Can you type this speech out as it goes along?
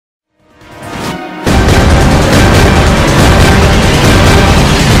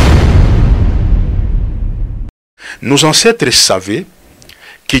Nos ancêtres savaient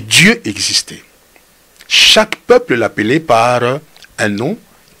que Dieu existait. Chaque peuple l'appelait par un nom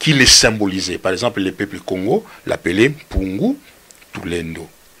qui les symbolisait. Par exemple, les peuples Congo l'appelaient Pungu Tulendo,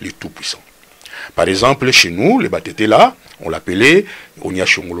 le Tout-Puissant. Par exemple, chez nous, les Batete là, on l'appelait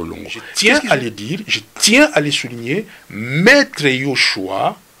Onyashongololongo. Je tiens à le dire, je tiens à le souligner, Maître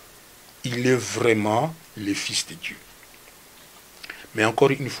Yoshua, il est vraiment le Fils de Dieu. Mais encore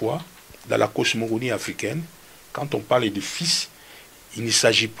une fois, dans la cosmogonie africaine, quand on parle de fils, il ne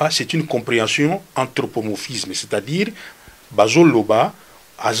s'agit pas, c'est une compréhension anthropomorphisme, c'est-à-dire, Bazo Loba,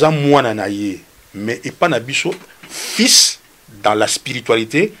 Aza Mouananaye, mais Epanabiso, fils, dans la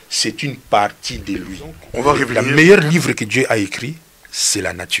spiritualité, c'est une partie de lui. On va revenir. Le meilleur livre que Dieu a écrit, c'est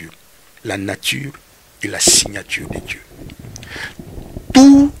la nature. La nature est la signature de Dieu.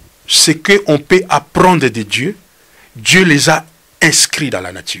 Tout ce qu'on peut apprendre de Dieu, Dieu les a inscrits dans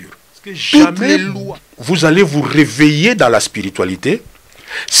la nature. Jamais vous allez vous réveiller dans la spiritualité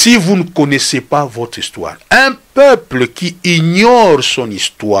si vous ne connaissez pas votre histoire. Un peuple qui ignore son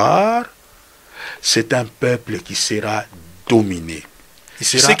histoire, c'est un peuple qui sera dominé.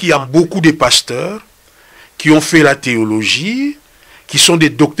 Je sais qu'il y a beaucoup de pasteurs qui ont fait la théologie, qui sont des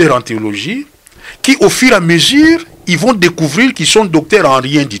docteurs en théologie, qui au fur et à mesure, ils vont découvrir qu'ils sont docteurs en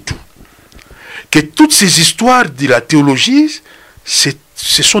rien du tout. Que toutes ces histoires de la théologie,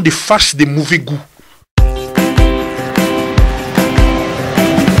 ce sont des farces de mauvais goût.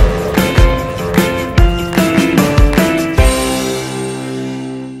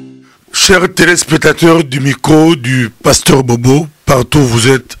 Chers téléspectateurs du micro du Pasteur Bobo, partout où vous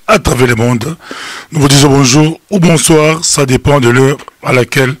êtes à travers le monde, nous vous disons bonjour ou bonsoir, ça dépend de l'heure à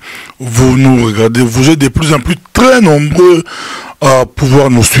laquelle vous nous regardez. Vous êtes de plus en plus très nombreux à pouvoir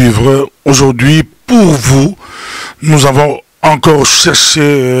nous suivre. Aujourd'hui, pour vous, nous avons encore cherché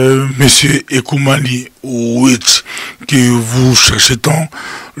Monsieur Ekumani Wetshi, que vous cherchez tant.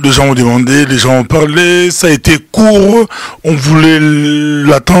 Les gens ont demandé, les gens ont parlé, ça a été court, on voulait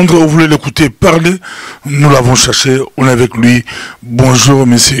l'attendre, on voulait l'écouter parler, nous l'avons cherché, on est avec lui. Bonjour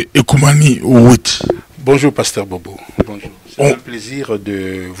Monsieur Ekumani Wetshi. Bonjour Pasteur Bobo. Bonjour. C'est un plaisir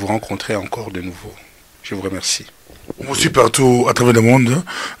de vous rencontrer encore de nouveau. Je vous remercie. On suit partout à travers le monde,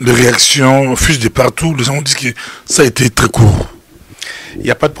 les réactions fusent de partout, les gens disent que ça a été très court. Il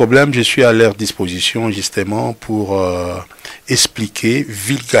n'y a pas de problème, je suis à leur disposition justement pour expliquer,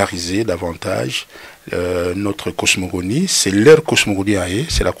 vulgariser davantage notre cosmogonie. C'est leur cosmogonie à eux,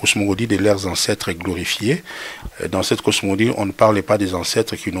 c'est la cosmogonie de leurs ancêtres glorifiés. Dans cette cosmogonie, on ne parle pas des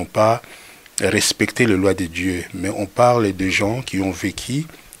ancêtres qui n'ont pas respecté les lois de Dieu, mais on parle de gens qui ont vécu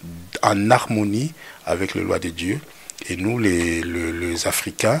en harmonie avec les lois de Dieu. Et nous, les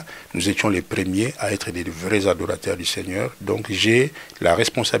Africains, nous étions les premiers à être des vrais adorateurs du Seigneur. Donc j'ai la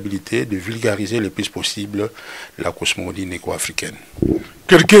responsabilité de vulgariser le plus possible la cosmogonie néco-africaine.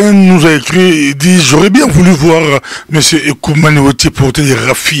 Quelqu'un nous a écrit et dit « J'aurais bien voulu voir M. Ekumani Wetshi porter des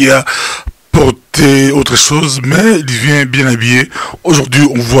raffias, porter autre chose, mais il vient bien habillé. Aujourd'hui,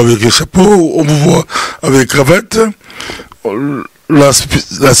 on vous voit avec un chapeau, on vous voit avec cravate. » La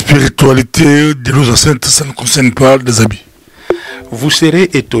spiritualité de nos ancêtres, ça ne concerne pas les habits. Vous serez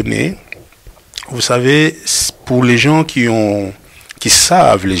étonné. Vous savez, pour les gens qui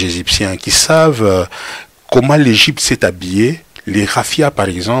savent, les Égyptiens, qui savent comment l'Égypte s'est habillée, les raffias par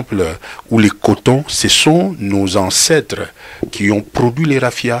exemple, ou les cotons, ce sont nos ancêtres qui ont produit les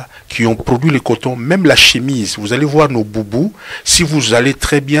raffias, qui ont produit les cotons, même la chemise. Vous allez voir nos boubous, si vous allez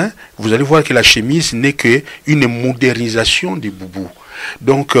très bien, vous allez voir que la chemise n'est qu'une modernisation des boubous.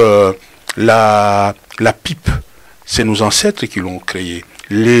 Donc la pipe, c'est nos ancêtres qui l'ont créée.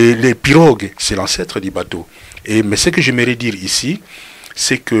 Les pirogues, c'est l'ancêtre du bateau. Mais ce que j'aimerais dire ici,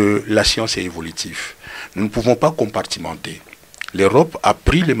 c'est que la science est évolutive. Nous ne pouvons pas compartimenter. L'Europe a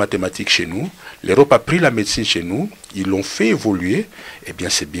pris les mathématiques chez nous, l'Europe a pris la médecine chez nous, ils l'ont fait évoluer, eh bien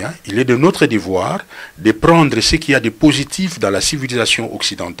c'est bien. Il est de notre devoir de prendre ce qu'il y a de positif dans la civilisation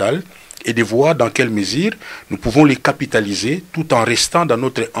occidentale et de voir dans quelle mesure nous pouvons les capitaliser tout en restant dans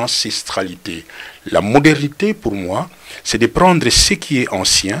notre ancestralité. La modernité pour moi, c'est de prendre ce qui est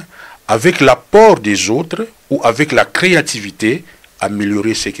ancien avec l'apport des autres ou avec la créativité,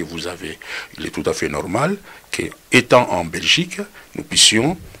 améliorer ce que vous avez. Il est tout à fait normal qu'étant en Belgique, nous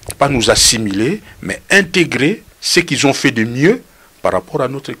puissions pas nous assimiler, mais intégrer ce qu'ils ont fait de mieux par rapport à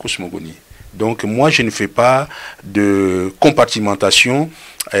notre cosmogonie. Donc moi, je ne fais pas de compartimentation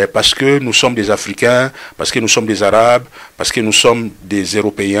parce que nous sommes des Africains, parce que nous sommes des Arabes, parce que nous sommes des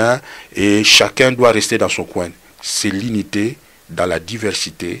Européens, et chacun doit rester dans son coin. C'est l'unité dans la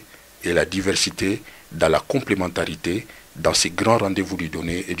diversité, et la diversité dans la complémentarité, dans ces grands rendez-vous du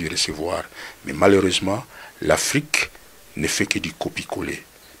donner et du recevoir. Mais malheureusement, l'Afrique ne fait que du copier-coller.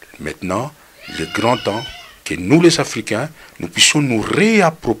 Maintenant, il est grand temps que nous les Africains, nous puissions nous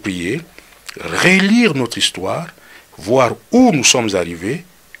réapproprier, relire notre histoire, voir où nous sommes arrivés,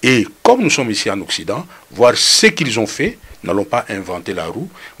 et comme nous sommes ici en Occident, voir ce qu'ils ont fait, n'allons pas inventer la roue,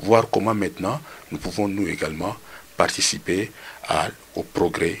 voir comment maintenant nous pouvons nous également participer au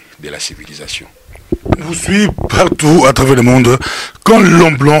progrès de la civilisation. Vous suivez partout à travers le monde. Quand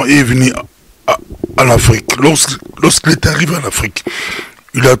l'homme blanc est venu en Afrique, lorsqu'il est arrivé en Afrique,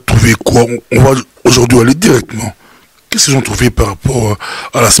 il a trouvé quoi? On va aujourd'hui aller directement. Qu'est-ce qu'ils ont trouvé par rapport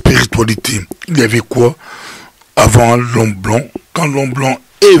à la spiritualité? Il y avait quoi avant l'homme blanc? Quand l'homme blanc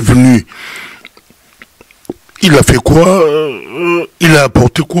est venu, il a fait quoi? Il a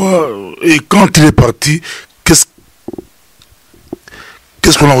apporté quoi? Et quand il est parti, qu'est-ce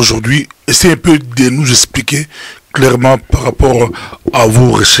qu'on a aujourd'hui? Essayez un peu de nous expliquer clairement par rapport à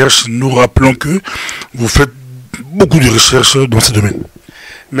vos recherches. Nous rappelons que vous faites beaucoup de recherches dans ce domaine.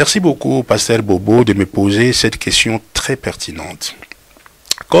 Merci beaucoup, Pasteur Bobo, de me poser cette question très pertinente.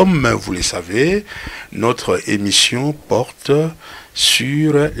 Comme vous le savez, notre émission porte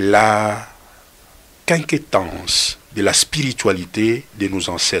sur la quinquétance de la spiritualité de nos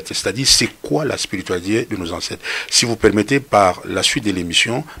ancêtres. C'est-à-dire, c'est quoi la spiritualité de nos ancêtres? Si vous permettez, par la suite de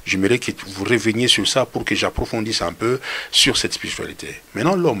l'émission, j'aimerais que vous reveniez sur ça pour que j'approfondisse un peu sur cette spiritualité.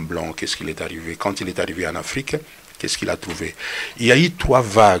 Maintenant, l'homme blanc, qu'est-ce qu'il est arrivé? Quand il est arrivé en Afrique, qu'est-ce qu'il a trouvé? Il y a eu 3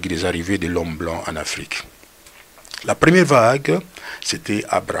 vagues des arrivées de l'homme blanc en Afrique. La première vague, c'était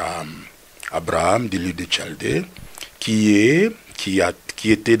Abraham. Abraham de l'île de Chaldée, qui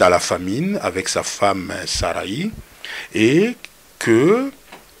était dans la famine avec sa femme Sarai, et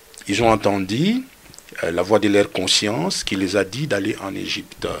qu'ils ont entendu la voix de leur conscience qui les a dit d'aller en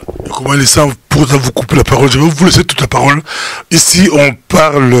Égypte. Comment les gens, pour vous couper la parole, je vais vous laisser toute la parole. Ici, on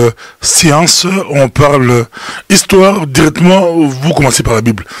parle science, on parle histoire. Directement, vous commencez par la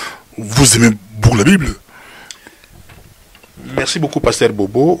Bible. Vous aimez beaucoup la Bible? Merci beaucoup, Pasteur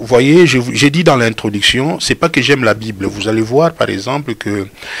Bobo. Vous voyez, j'ai dit dans l'introduction, c'est pas que j'aime la Bible. Vous allez voir, par exemple, qu'il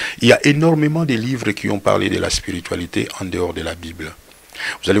y a énormément de livres qui ont parlé de la spiritualité en dehors de la Bible.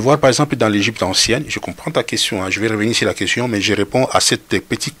 Vous allez voir, par exemple, dans l'Égypte ancienne, je comprends ta question, je vais revenir sur la question, mais je réponds à cette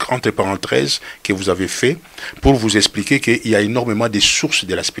petite entre parenthèses que vous avez fait pour vous expliquer qu'il y a énormément de sources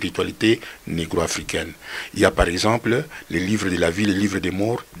de la spiritualité négro-africaine. Il y a, par exemple, les livres de la vie, les livres des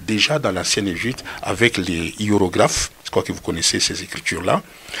morts, déjà dans l'ancienne Égypte, avec les hiéroglyphes. Je crois que vous connaissez ces écritures-là.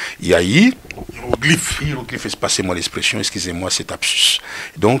 Il y a hiéroglyphes, passez-moi l'expression, excusez-moi cet lapsus.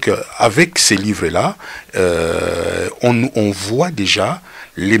 Donc, avec ces livres-là, on voit déjà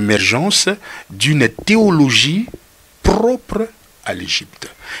l'émergence d'une théologie propre à l'Égypte.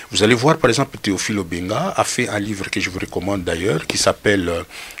 Vous allez voir, par exemple, Théophile Obenga a fait un livre que je vous recommande d'ailleurs, qui s'appelle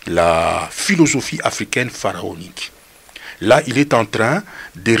 « La philosophie africaine pharaonique ». Là, il est en train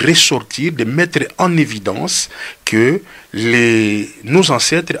de ressortir, de mettre en évidence que nos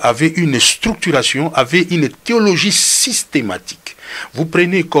ancêtres avaient une structuration, avaient une théologie systématique. Vous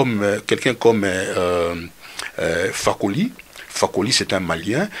prenez quelqu'un comme Fakoli. Fakoli, c'est un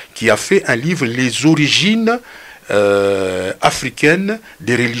Malien qui a fait un livre « Les origines africaines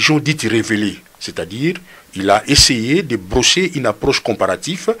des religions dites révélées ». C'est-à-dire, il a essayé de brosser une approche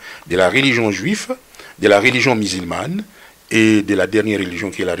comparative de la religion juive, de la religion musulmane, et de la dernière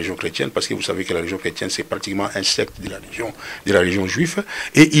religion qui est la religion chrétienne, parce que vous savez que la religion chrétienne, c'est pratiquement un secte de la religion juive.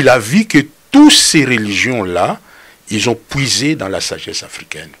 Et il a vu que toutes ces religions-là, ils ont puisé dans la sagesse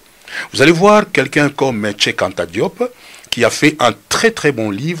africaine. Vous allez voir quelqu'un comme Cheikh Anta Diop, qui a fait un très très bon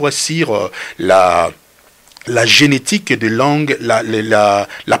livre sur la génétique des langues,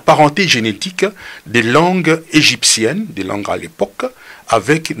 la parenté génétique des langues égyptiennes, des langues à l'époque,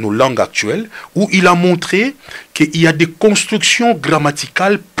 avec nos langues actuelles, où il a montré qu'il y a des constructions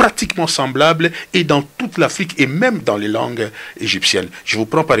grammaticales pratiquement semblables et dans toute l'Afrique et même dans les langues égyptiennes. Je vous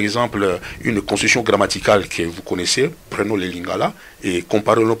prends par exemple une construction grammaticale que vous connaissez, prenons les Lingala et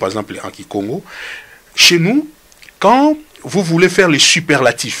comparons-le par exemple en Kikongo. Chez nous, quand vous voulez faire les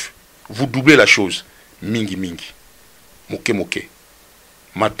superlatifs, vous doublez la chose. Mingi mingi, moke moke,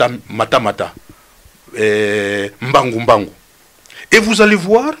 mata mata, mbangu mbangu. Et vous allez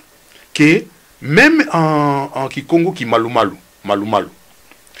voir que même en Kikongo qui malu malu,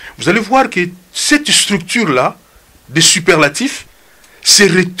 vous allez voir que cette structure-là de superlatifs se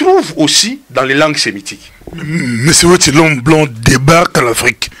retrouve aussi dans les langues sémitiques. Mais c'est vrai que l'homme blanc débarque en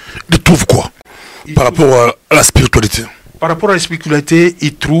Afrique. Il trouve quoi par rapport à la spiritualité? Par rapport à la spiritualité,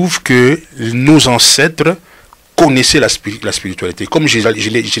 il trouve que nos ancêtres connaissaient la spiritualité. Comme je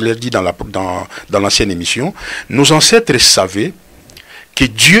l'ai dit dans l'ancienne émission, nos ancêtres savaient que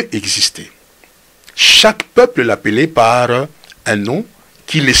Dieu existait. Chaque peuple l'appelait par un nom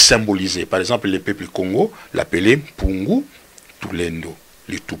qui les symbolisait. Par exemple, le peuple Congo l'appelait Pungu Tulendo,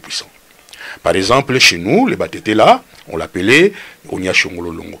 le Tout-Puissant. Par exemple, chez nous, les Batetela, on l'appelait Onya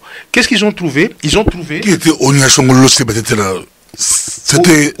Shongololongo. Qu'est-ce qu'ils ont trouvé? Ils ont trouvé... Qui était Onya Shongololongo, c'est Batetela?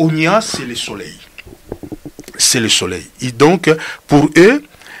 C'était... Onya, c'est le soleil. C'est le soleil. Et donc, pour eux,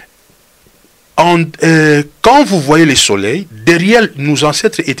 quand vous voyez le soleil, derrière nos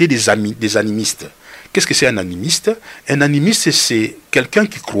ancêtres étaient des animistes. Qu'est-ce que c'est un animiste? Un animiste, c'est quelqu'un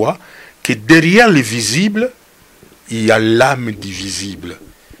qui croit que derrière le visible, il y a l'âme du visible.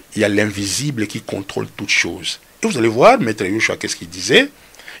 Il y a l'invisible qui contrôle toute chose. Et vous allez voir, Maître Yoshua, qu'est-ce qu'il disait?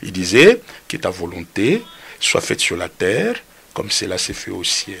 Il disait que ta volonté soit faite sur la terre, comme cela s'est fait au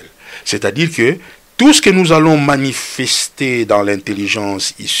ciel. C'est-à-dire que tout ce que nous allons manifester dans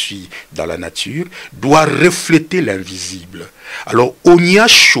l'intelligence issue dans la nature doit refléter l'invisible. Alors, Onya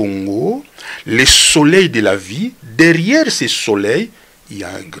Shongo, le soleil de la vie, derrière ce soleil, il y a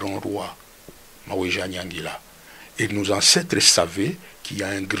un grand roi, Maweja Nyangila. Et nos ancêtres savaient qu'il y a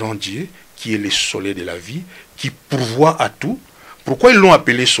un grand Dieu qui est le soleil de la vie, qui pourvoit à tout. Pourquoi ils l'ont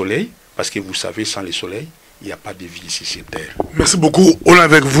appelé soleil? Parce que vous savez, sans le soleil, il n'y a pas de vie ici sur Terre. Merci beaucoup. On est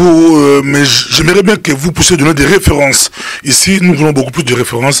avec vous, mais j'aimerais bien que vous puissiez donner des références. Ici, nous voulons beaucoup plus de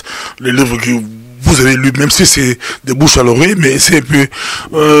références. Les livres que vous avez lus, même si c'est des bouches à l'oreille, mais c'est un peu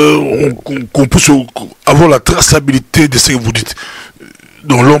qu'on puisse avoir la traçabilité de ce que vous dites.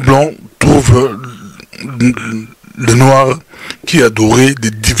 Donc l'homme blanc trouve le noir qui adorait des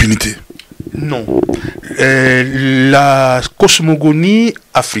divinités. Non. La cosmogonie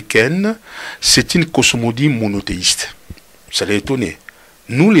africaine, c'est une cosmogonie monothéiste. Ça l'a étonné.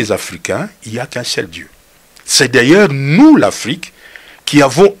 Nous, les Africains, il n'y a qu'un seul Dieu. C'est d'ailleurs nous, l'Afrique, qui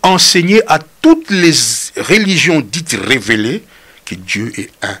avons enseigné à toutes les religions dites révélées que Dieu est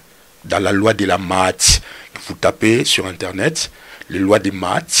un. Dans la loi de la maths, vous tapez sur Internet, les lois des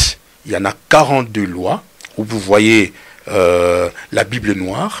maths, il y en a 42 lois, où vous voyez la Bible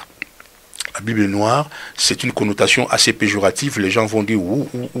noire. La Bible noire, c'est une connotation assez péjorative. Les gens vont dire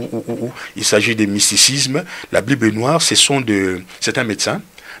il s'agit de mysticisme. La Bible noire, c'est un médecin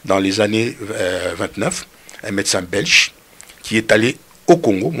dans les années 29, un médecin belge qui est allé au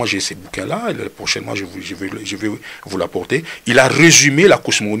Congo. Moi, j'ai ces bouquins-là. Prochainement, je vais vous l'apporter. Il a résumé la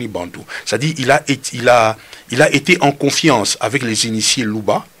cosmogonie bantou. C'est-à-dire, il a été en confiance avec les initiés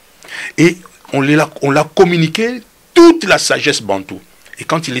Luba et on l'a communiqué toute la sagesse bantou. Et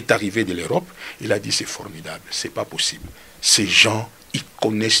quand il est arrivé de l'Europe, il a dit c'est formidable, c'est pas possible. Ces gens, ils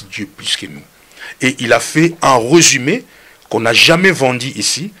connaissent Dieu plus que nous. Et il a fait un résumé qu'on n'a jamais vendu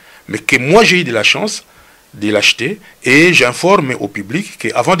ici, mais que moi j'ai eu de la chance de l'acheter. Et j'informe au public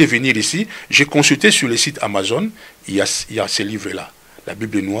qu'avant de venir ici, j'ai consulté sur le site Amazon, il y a ces livres-là. La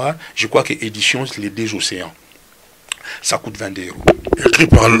Bible noire, je crois que édition Les Deux Océans. Ça coûte 22 €. Écrit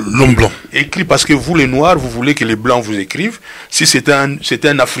par l'homme blanc. Écrit parce que vous, les Noirs, vous voulez que les Blancs vous écrivent. Si c'est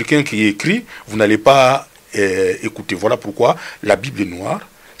un Africain qui écrit, vous n'allez pas écouter. Voilà pourquoi la Bible noire,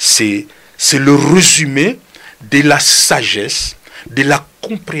 c'est le résumé de la sagesse, de la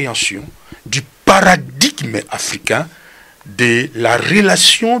compréhension, du paradigme africain, de la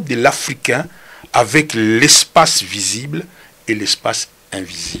relation de l'Africain avec l'espace visible et l'espace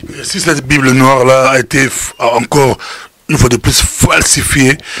invisible. Et si cette Bible noire-là a été encore une fois de plus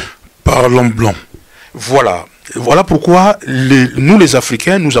falsifiée par l'homme blanc. Voilà. Voilà pourquoi nous les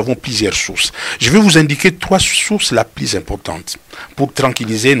Africains, nous avons plusieurs sources. Je vais vous indiquer 3 sources les plus importantes pour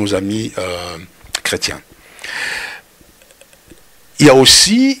tranquilliser nos amis chrétiens. Il y a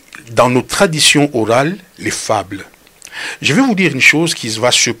aussi dans nos traditions orales les fables. Je vais vous dire une chose qui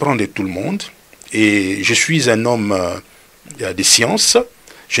va surprendre tout le monde. Et je suis un homme des sciences.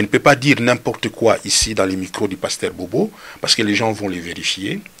 Je ne peux pas dire n'importe quoi ici dans les micros du pasteur Bobo, parce que les gens vont les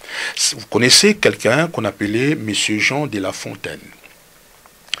vérifier. Vous connaissez quelqu'un qu'on appelait Monsieur Jean de La Fontaine,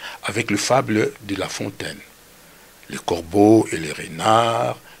 avec le fable de La Fontaine. Les corbeaux et les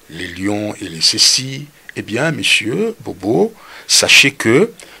renards, les lions et les cécis. Eh bien, Monsieur Bobo, sachez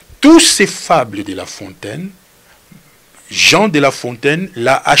que tous ces fables de La Fontaine, Jean de La Fontaine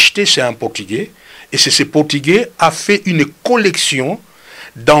l'a acheté chez un Portugais, et ce Portugais a fait une collection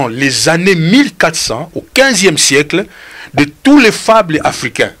dans les années 1400, au 15e siècle, de tous les fables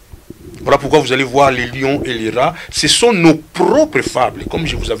africains. Voilà pourquoi vous allez voir les lions et les rats. Ce sont nos propres fables. Comme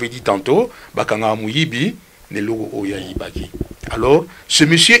je vous avais dit tantôt, alors, ce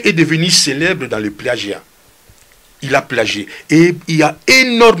monsieur est devenu célèbre dans le plagiat. il a plagié. Et il y a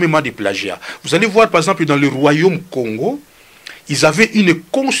énormément de plagiats. Vous allez voir, par exemple, dans le royaume Congo, ils avaient une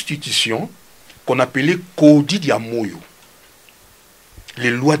constitution qu'on appelait Kodi Diamoyo,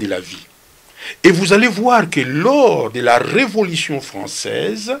 les lois de la vie. Et vous allez voir que lors de la Révolution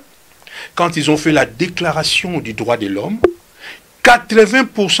française, quand ils ont fait la déclaration du droit de l'homme,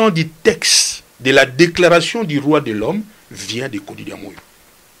 80% du texte de la déclaration du droit de l'homme vient de Kodi Diamoyo.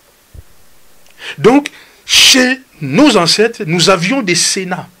 Donc, chez nos ancêtres, nous avions des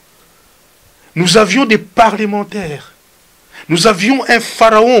sénats, nous avions des parlementaires, nous avions un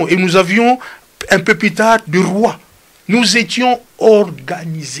pharaon et nous avions un peu plus tard des rois. Nous étions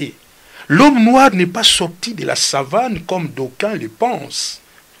organisés. L'homme noir n'est pas sorti de la savane comme d'aucuns le pensent,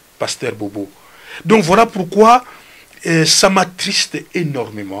 Pasteur Bobo. Donc voilà pourquoi ça m'attriste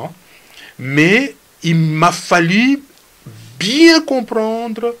énormément, mais il m'a fallu bien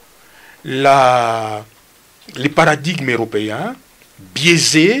comprendre les paradigmes européens,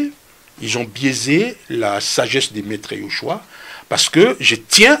 biaisés, ils ont biaisé la sagesse des maîtres Yoshua, parce que je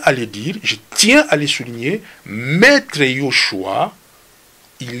tiens à le dire, je tiens à le souligner, maître Yoshua,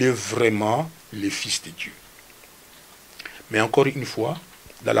 il est vraiment le Fils de Dieu. Mais encore une fois,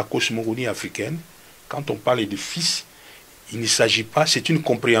 dans la cosmogonie africaine, quand on parle de fils, il ne s'agit pas, c'est une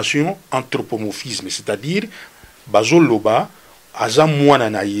compréhension anthropomorphisme, c'est-à-dire, Bazo Loba, Azam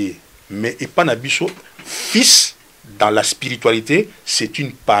Mouananaye, mais Epanabiso, fils, dans la spiritualité, c'est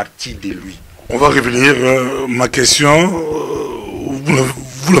une partie de lui. On va revenir, ma question,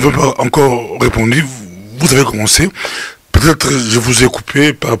 vous n'avez pas encore répondu, vous avez commencé. Peut-être je vous ai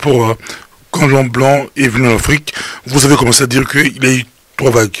coupé par rapport à quand l'homme blanc est venu en Afrique, vous avez commencé à dire qu'il y a eu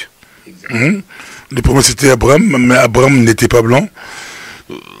 3 vagues. Le premier c'était Abraham, mais Abraham n'était pas blanc.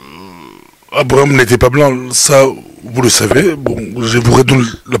 Abraham n'était pas blanc, ça vous le savez. Bon, je vous redonne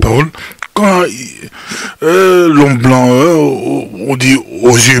la parole. Quand l'homme blanc, on dit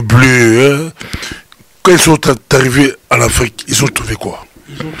aux yeux bleus, quand ils sont arrivés en Afrique, ils ont trouvé quoi?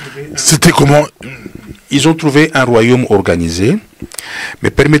 C'était comment? Ils ont trouvé un royaume organisé.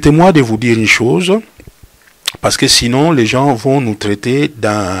 Mais permettez-moi de vous dire une chose, parce que sinon les gens vont nous traiter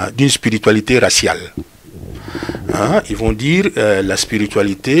d'une spiritualité raciale. Hein? Ils vont dire la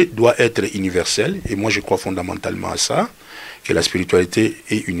spiritualité doit être universelle, et moi je crois fondamentalement à ça, que la spiritualité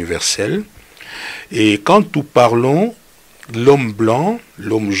est universelle. Et quand nous parlons l'homme blanc,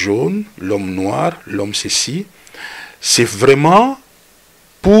 l'homme jaune, l'homme noir, l'homme ceci, c'est vraiment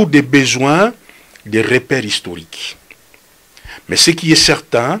pour des besoins des repères historiques. Mais ce qui est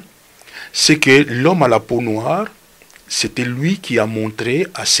certain, c'est que l'homme à la peau noire, c'était lui qui a montré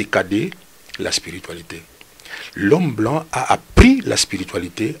à ses cadets la spiritualité. L'homme blanc a appris la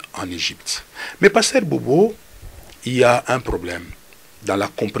spiritualité en Égypte. Mais Pasteur Bobo, il y a un problème dans la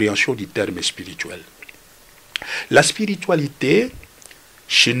compréhension du terme spirituel. La spiritualité,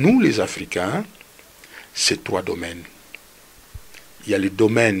 chez nous les Africains, c'est 3 domaines. Il y a le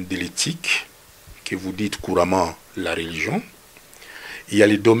domaine de l'éthique, que vous dites couramment la religion. Il y a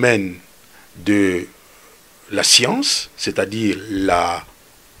le domaine de la science, c'est-à-dire la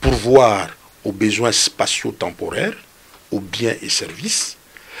pourvoir aux besoins spatio-temporaires, aux biens et services.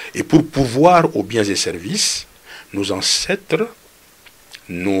 Et pour pourvoir aux biens et services, nos ancêtres,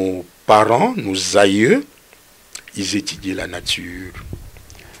 nos parents, nos aïeux, ils étudiaient la nature.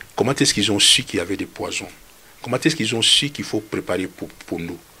 Comment est-ce qu'ils ont su qu'il y avait des poisons? Comment est-ce qu'ils ont su qu'il faut préparer pour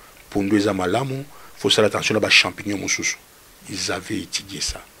nous? Pour nous, il faut faire attention à les champignons. Ils avaient étudié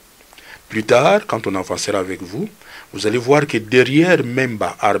ça. Plus tard, quand on avancera avec vous, vous allez voir que derrière même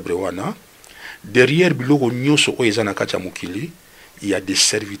l'arbre, derrière il y a des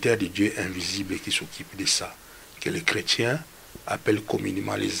serviteurs de Dieu invisibles qui s'occupent de ça, que les chrétiens appellent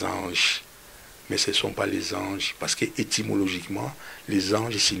communément les anges. Mais ce ne sont pas les anges, parce que étymologiquement, les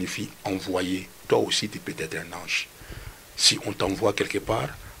anges signifient envoyer. Toi aussi, tu peux être un ange. Si on t'envoie quelque part,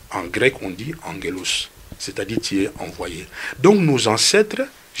 en grec, on dit angelos, c'est-à-dire tu es envoyé. Donc nos ancêtres,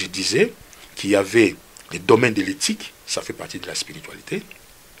 je disais, qu'il y avait les domaines de l'éthique, ça fait partie de la spiritualité,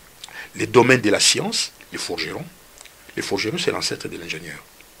 les domaines de la science, les forgerons. Les forgerons, c'est l'ancêtre de l'ingénieur.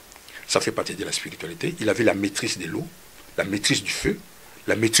 Ça fait partie de la spiritualité. Il avait la maîtrise de l'eau, la maîtrise du feu,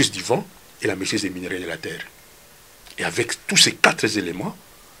 la maîtrise du vent et la maîtrise des minéraux de la terre. Et avec tous ces 4 éléments,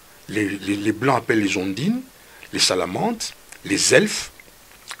 les Blancs appellent les ondines, les salamandres, les elfes.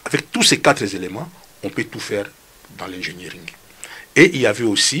 Avec tous ces 4 éléments, on peut tout faire dans l'engineering. Et il y avait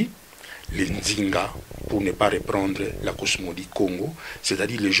aussi les Ndinga, pour ne pas reprendre la cosmogonie Congo,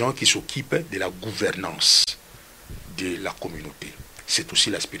 c'est-à-dire les gens qui s'occupent de la gouvernance de la communauté. C'est aussi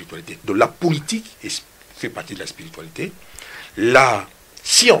la spiritualité. Donc la politique fait partie de la spiritualité. La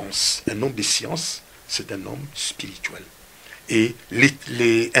science, un nombre de sciences, c'est un homme spirituel. Et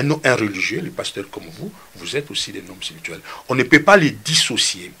un religieux, les pasteurs comme vous êtes aussi des hommes spirituels. On ne peut pas les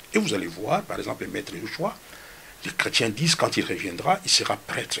dissocier. Et vous allez voir, par exemple, le maître Joshua, les chrétiens disent quand il reviendra, il sera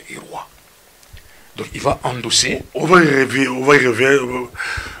prêtre et roi. Donc il va endosser. On va y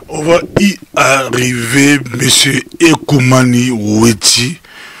arriver, monsieur Ekumani Wetshi.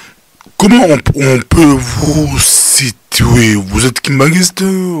 Comment on peut vous situer? Vous êtes kimbaniste?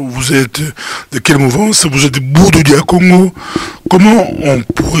 Vous êtes de quelle mouvance? Vous êtes Bourdo à Congo? Comment on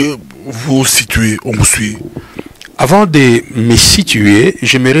pourrait vous situer? On vous suit. Avant de me situer,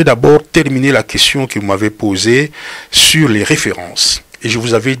 j'aimerais d'abord terminer la question que vous m'avez posée sur les références. Et je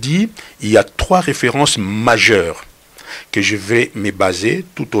vous avais dit, il y a 3 références majeures que je vais me baser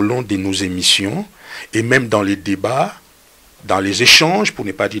tout au long de nos émissions et même dans les débats, dans les échanges, pour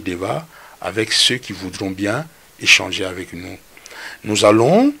ne pas dire débat, avec ceux qui voudront bien échanger avec nous. Nous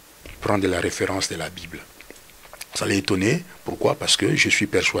allons prendre la référence de la Bible. Ça allait étonner. Pourquoi? Parce que je suis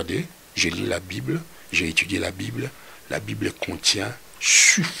persuadé, j'ai lu la Bible, j'ai étudié la Bible contient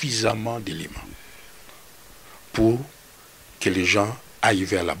suffisamment d'éléments pour que les gens aillent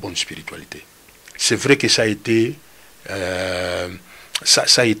vers la bonne spiritualité. C'est vrai que ça a été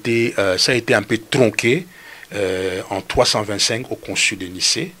un peu tronqué en 325 au concile de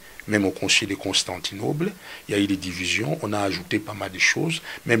Nicée, même au concile de Constantinople. Il y a eu des divisions, on a ajouté pas mal de choses,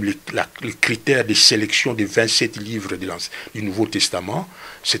 même les critères de sélection des 27 livres du Nouveau Testament,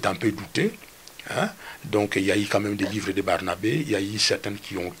 c'est un peu douté. Hein? Donc il y a eu quand même des livres de Barnabé, il y a eu certains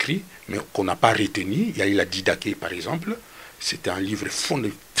qui ont écrit, mais qu'on n'a pas retenu. Il y a eu la Didaché par exemple. C'est un livre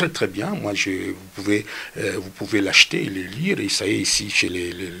fondé très très bien. Moi, vous pouvez l'acheter et le lire, et ça est ici chez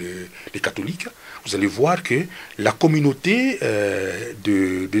les catholiques. Vous allez voir que la communauté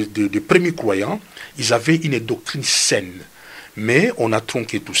de premiers croyants, ils avaient une doctrine saine. Mais on a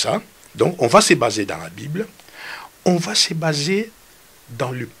tronqué tout ça. Donc on va se baser dans la Bible. On va se baser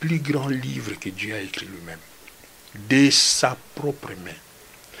dans le plus grand livre que Dieu a écrit lui-même. De sa propre main.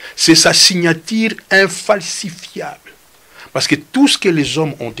 C'est sa signature infalsifiable. Parce que tout ce que les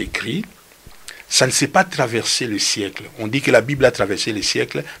hommes ont écrit, ça ne s'est pas traversé le siècle. On dit que la Bible a traversé le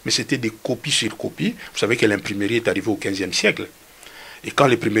siècle, mais c'était des copies sur copies. Vous savez que l'imprimerie est arrivée au XVe siècle. Et quand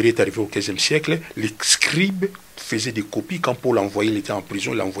l'imprimerie est arrivée au XVe siècle, les scribes faisaient des copies. Quand Paul envoyait, il était en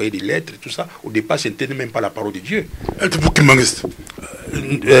prison, il envoyait des lettres et tout ça. Au départ, ce n'était même pas la parole de Dieu.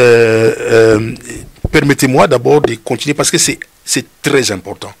 Permettez-moi d'abord de continuer parce que c'est très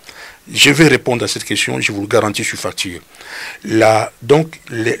important. Je vais répondre à cette question, je vous le garantis sur facture. Donc,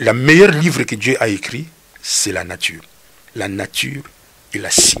 le meilleur livre que Dieu a écrit, c'est la nature. La nature est la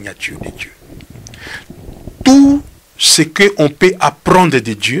signature de Dieu. Tout ce qu'on peut apprendre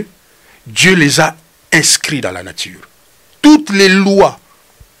de Dieu, Dieu les a inscrits dans la nature. Toutes les lois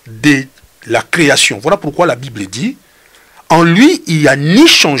de la création. Voilà pourquoi la Bible dit, en lui, il n'y a ni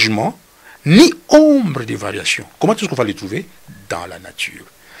changement, ni ombre de variation. Comment est-ce qu'on va les trouver? Dans la nature.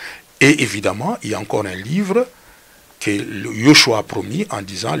 Et évidemment, il y a encore un livre que Joshua a promis en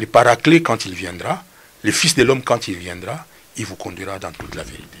disant, le Paraclet quand il viendra, le Fils de l'homme quand il viendra, il vous conduira dans toute la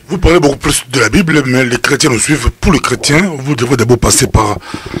vérité. Vous parlez beaucoup plus de la Bible, mais les chrétiens nous suivent. Pour les chrétiens, vous devrez d'abord passer par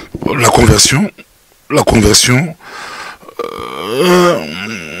la conversion. La conversion,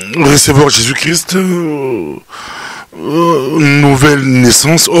 recevoir Jésus-Christ, nouvelle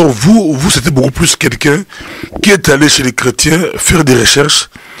naissance. Or, vous c'était beaucoup plus quelqu'un qui est allé chez les chrétiens faire des recherches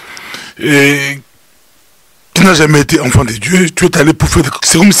et qui n'a jamais été enfant de Dieu. Tu es allé pour faire...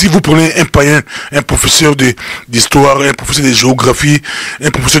 C'est comme si vous prenez un païen, un professeur d'histoire, un professeur de géographie,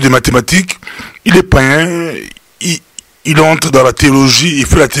 un professeur de mathématiques. Il est païen, il entre dans la théologie, il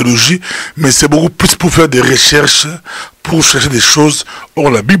fait la théologie, mais c'est beaucoup plus pour faire des recherches, pour chercher des choses. Or,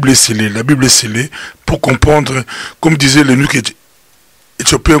 la Bible est scellée pour comprendre, comme disait l'eunuque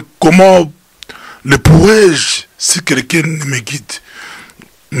éthiopien, comment le pourrais-je si quelqu'un me guide?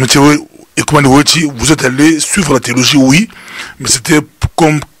 Monsieur Ekumani Wetshi, vous êtes allé suivre la théologie, oui, mais c'était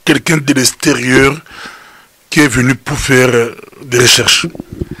comme quelqu'un de l'extérieur qui est venu pour faire des recherches.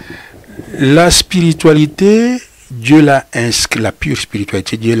 La spiritualité, Dieu l'a inscrit, la pure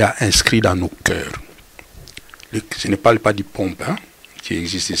spiritualité, Dieu l'a inscrit dans nos cœurs. Je ne parle pas du pompe qui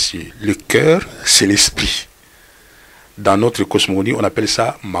existe ici. Le cœur, c'est l'esprit. Dans notre cosmogonie, on appelle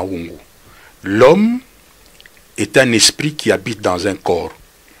ça Maungu. L'homme est un esprit qui habite dans un corps.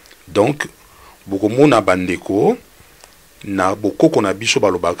 Donc, beaucoup na bandeko, na boko kona biso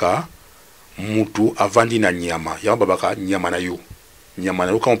balobaka, mutu avandi na nyama. Ya babaka nyama na yo. Nyama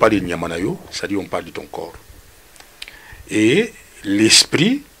na yo, quand on parle de nyama na yo, ça dit on parle de ton corps. Et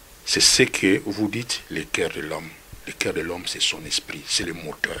l'esprit, c'est ce que vous dites, le cœur de l'homme. Le cœur de l'homme, c'est son esprit, c'est le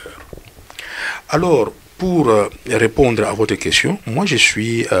moteur. Alors, pour répondre à votre question, moi je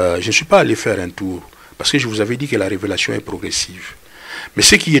ne suis pas allé faire un tour, parce que je vous avais dit que la révélation est progressive. Mais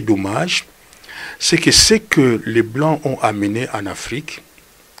ce qui est dommage, c'est que ce que les Blancs ont amené en Afrique,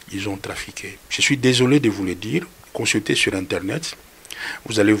 ils ont trafiqué. Je suis désolé de vous le dire, consultez sur Internet,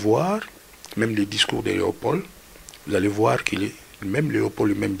 vous allez voir, même les discours de Léopold, vous allez voir même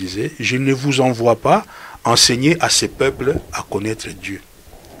Léopold lui-même disait, je ne vous envoie pas enseigner à ces peuples à connaître Dieu.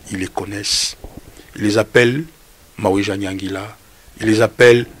 Ils les connaissent. Ils les appellent Maouija Nyangila, ils les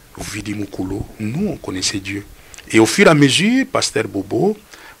appellent Vidi Mukulu. Nous, on connaissait Dieu. Et au fur et à mesure, Pasteur Bobo,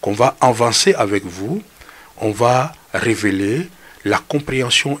 qu'on va avancer avec vous, on va révéler la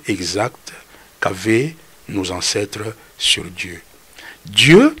compréhension exacte qu'avaient nos ancêtres sur Dieu.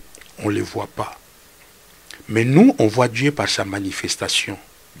 Dieu, on ne le voit pas. Mais nous, on voit Dieu par sa manifestation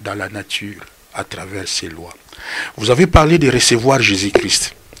dans la nature, à travers ses lois. Vous avez parlé de recevoir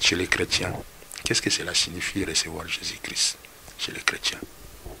Jésus-Christ chez les chrétiens. Qu'est-ce que cela signifie, recevoir Jésus-Christ chez les chrétiens?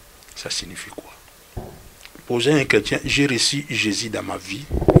 Ça signifie quoi? Poser un chrétien, j'ai reçu Jésus dans ma vie.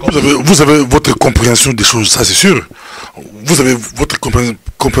 Vous avez votre compréhension des choses, ça c'est sûr. Vous avez votre compréhension,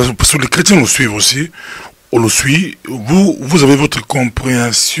 parce que les chrétiens nous suivent aussi. On le suit. Vous avez votre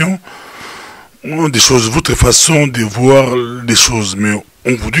compréhension des choses, votre façon de voir les choses. Mais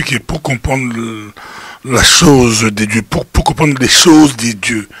on vous dit que pour comprendre la chose de Dieu, pour comprendre les choses de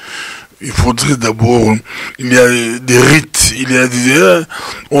Dieu, il faudrait d'abord, il y a des rites, il y a des...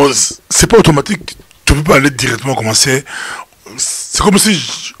 c'est pas automatique, tu ne peux pas aller directement commencer. C'est comme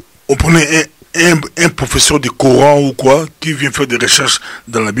si on prenait un professeur de Coran ou quoi, qui vient faire des recherches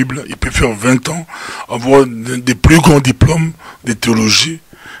dans la Bible, il peut faire 20 ans, avoir des plus grands diplômes de théologie,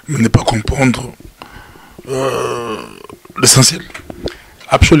 mais ne pas comprendre l'essentiel.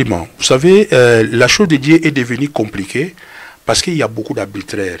 Absolument. Vous savez, la chose de Dieu est devenue compliquée parce qu'il y a beaucoup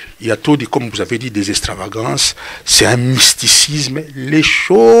d'arbitraire. Il y a trop, comme vous avez dit, des extravagances. C'est un mysticisme. Les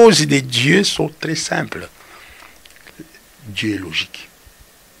choses de Dieu sont très simples. Dieu est logique.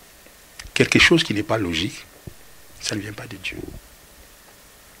 Quelque chose qui n'est pas logique, ça ne vient pas de Dieu.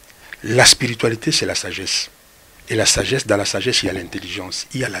 La spiritualité, c'est la sagesse. Et la sagesse, dans la sagesse, il y a l'intelligence,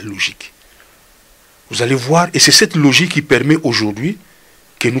 il y a la logique. Vous allez voir, et c'est cette logique qui permet aujourd'hui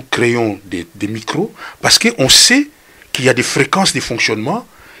que nous créons des micros, parce qu'on sait qu'il y a des fréquences de fonctionnement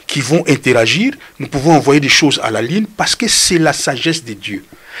qui vont interagir, nous pouvons envoyer des choses à la ligne, parce que c'est la sagesse de Dieu.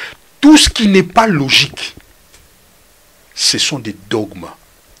 Tout ce qui n'est pas logique, ce sont des dogmes.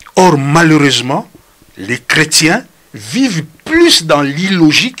 Or, malheureusement, les chrétiens vivent plus dans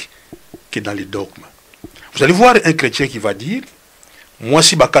l'illogique que dans les dogmes. Vous allez voir un chrétien qui va dire, moi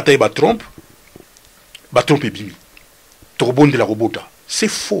si bakata ba trompe est bimi. Torbon de la robota. C'est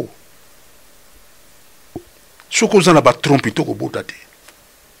faux. Ce qu'on a ba trompe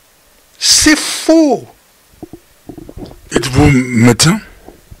c'est faux. Êtes-vous médecin?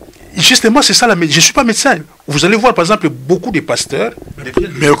 Justement, c'est ça la médecine. Je ne suis pas médecin. Vous allez voir, par exemple, beaucoup de pasteurs.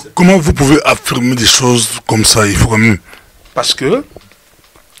 Mais comment vous pouvez affirmer des choses comme ça? Il faut quand même. Parce que,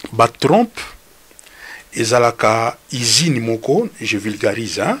 ba trompe, ezalaka izini moko, je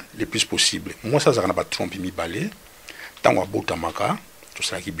vulgarise le plus possible. Moi, ça, ça n'a pas trompé mi balé. Tant que botamaka, tout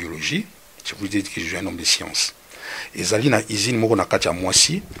ça qui est biologie, je vous dis que je suis un homme de science. Ezalina izini moko na katia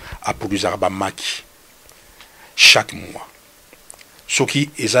moisi, a produit ba maki chaque mois. Ce qui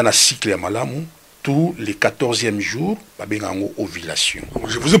est un cycle à malamu, tous les 14e jours, ba bengango ovulation.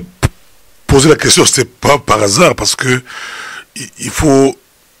 Je vous ai posé la question, c'est pas par hasard, parce que il faut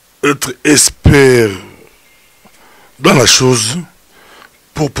être expert dans la chose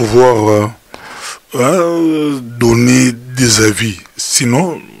pour pouvoir donner des avis.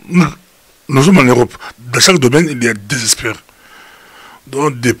 Sinon, nous sommes en Europe. Dans chaque domaine, il y a des experts.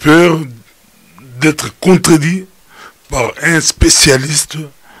 Donc, des peurs d'être contredits par un spécialiste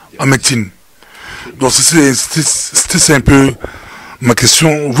en médecine. Donc, c'est un peu ma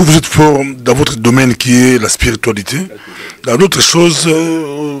question. Vous êtes fort dans votre domaine qui est la spiritualité. Dans d'autres choses,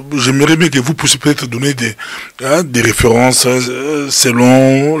 j'aimerais bien que vous puissiez peut-être donner des références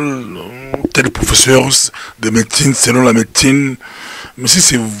selon tel professeur de médecine, selon la médecine. Mais si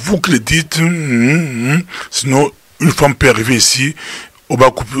c'est vous qui le dites, sinon une femme peut arriver ici, au bas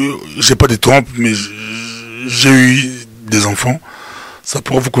coupé, j'ai pas de trompe, mais j'ai eu des enfants, ça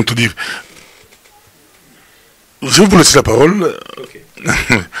pourra vous contredire. Je vais vous laisser la parole. Okay.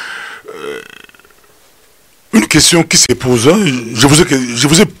 Une question qui se pose, je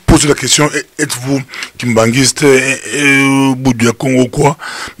vous ai posé la question, êtes-vous kimbangiste, bouddhiacon ou quoi,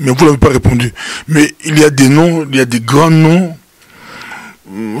 mais vous n'avez pas répondu. Mais il y a des noms, il y a des grands noms,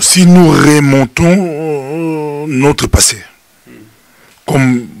 si nous remontons notre passé,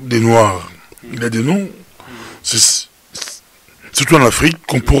 comme des Noirs, Il a des noms. Surtout en Afrique,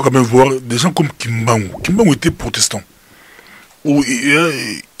 qu'on pourrait quand même voir des gens comme Kimbangu. Kimbangu était protestant. Où il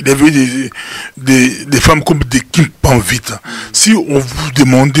y avait des femmes comme des Kimpa Vita. Si on vous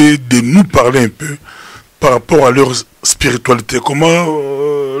demandait de nous parler un peu par rapport à leur spiritualité, comment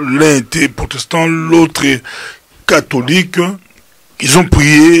l'un était protestant, l'autre est catholique, ils ont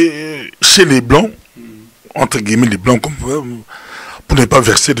prié chez les Blancs, entre guillemets les Blancs, comme pour ne pas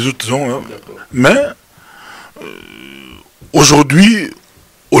verser les autres gens. Hein. Mais aujourd'hui,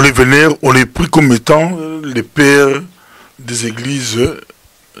 on les vénère, on les prie comme étant les pères des églises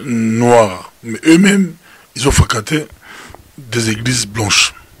noires. Mais eux-mêmes, ils ont fréquenté des églises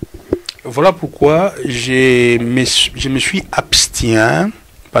blanches. Voilà pourquoi je me suis abstient,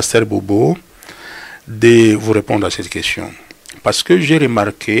 Pasteur Bobo, de vous répondre à cette question. Parce que j'ai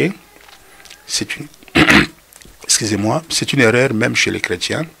remarqué, c'est une, excusez-moi, c'est une erreur même chez les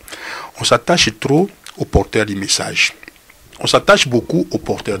chrétiens. On s'attache trop aux porteurs du message. On s'attache beaucoup aux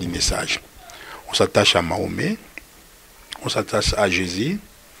porteurs du message. On s'attache à Mahomet, on s'attache à Jésus,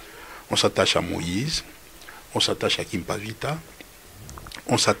 on s'attache à Moïse, on s'attache à Kimpa Vita,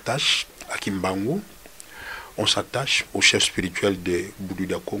 on s'attache à Kimbangu, on s'attache au chef spirituel de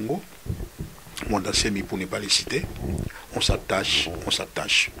Bouddha Congo, Mondasemi pour ne pas les citer. On s'attache, on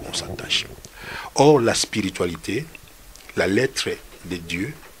s'attache, on s'attache. Or, la spiritualité, la lettre de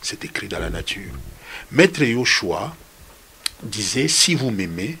Dieu, c'est écrit dans la nature. Maître Yoshua disait, si vous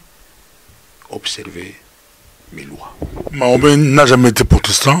m'aimez, observez mes lois. Mahomet n'a jamais été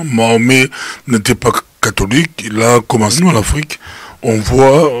protestant, Mahomet n'était pas catholique, il a commencé en Afrique. On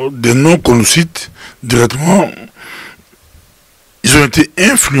voit des noms qu'on nous cite directement, ils ont été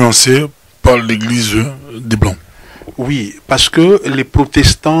influencés par l'église des Blancs. Oui, parce que les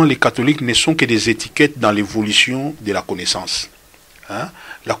protestants, les catholiques ne sont que des étiquettes dans l'évolution de la connaissance. Hein?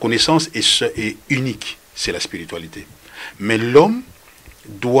 La connaissance est unique, c'est la spiritualité. Mais l'homme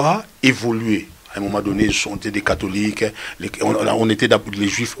doit évoluer. À un moment donné, on était des catholiques, on était les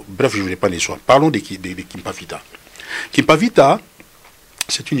juifs, bref, je ne voulais pas les soins. Parlons de Kimpa Vita. Kimpa Vita,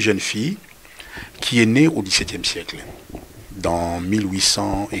 c'est une jeune fille qui est née au XVIIe siècle, dans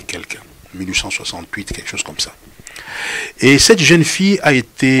 1800 et quelques, 1868, quelque chose comme ça. Et cette jeune fille a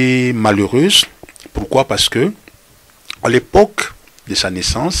été malheureuse. Pourquoi? Parce que à l'époque de sa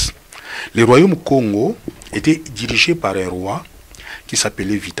naissance, le royaume Congo était dirigé par un roi qui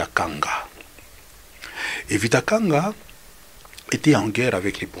s'appelait Vita Kanga. Et Vita Kanga était en guerre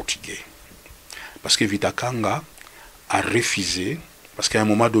avec les Portugais. Parce que Vita Kanga a refusé, parce qu'à un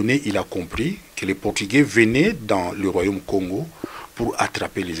moment donné, il a compris que les Portugais venaient dans le royaume Congo pour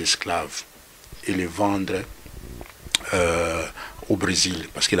attraper les esclaves et les vendre au Brésil.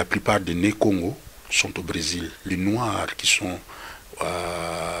 Parce que la plupart des nés Congo sont au Brésil. Les Noirs qui sont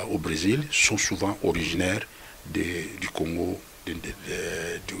au Brésil sont souvent originaires du Congo,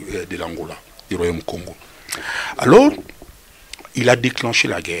 de l'Angola, du royaume Congo. Alors, il a déclenché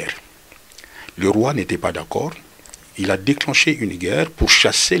la guerre. Le roi n'était pas d'accord. Il a déclenché une guerre pour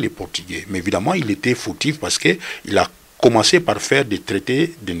chasser les Portugais. Mais évidemment, il était fautif parce qu'il a commencé par faire des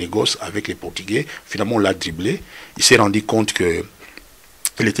traités de négoce avec les Portugais. Finalement, on l'a dribblé. Il s'est rendu compte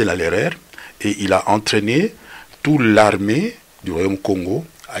qu'il était dans l'erreur et il a entraîné toute l'armée du royaume Congo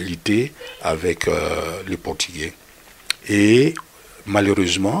à lutter avec les Portugais. Et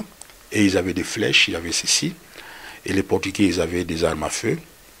malheureusement, ils avaient des flèches, ils avaient ceci, et les Portugais, ils avaient des armes à feu.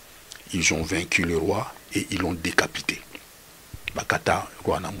 Ils ont vaincu le roi et ils l'ont décapité. Bakata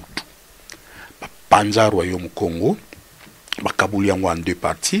roi Namutu. Panza royaume Congo. Bakabuli en deux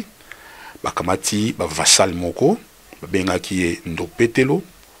parties. Bakamati vassal moko. Bengaki ndopetelo.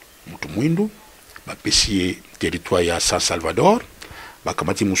 Mutu mwindu. Bapesi territoire ya San Salvador.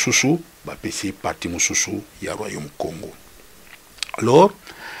 Bakamati mususu. Bapesi parti mususu ya royaume Congo. Alors,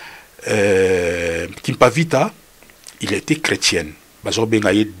 Kimpa Vita, il était chrétienne. Bazo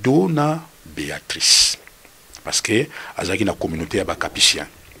bengaye Dona Béatrice. Parce que azaki na communauté ya bakapicien.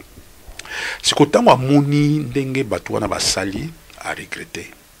 C'est qu'autant wa moni ndenge batouana basali a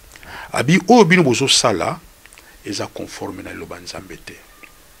regretté. Abi o bino bozo sala eza conforme na lobanzambete.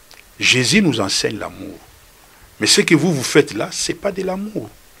 Jésus nous enseigne l'amour. Mais ce que vous faites là, c'est pas de l'amour.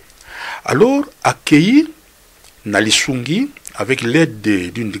 Alors, accueilli Nalisungi avec l'aide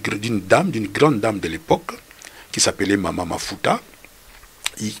d'une grande dame de l'époque qui s'appelait Mama Mafuta.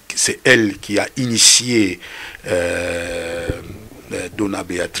 C'est elle qui a initié Dona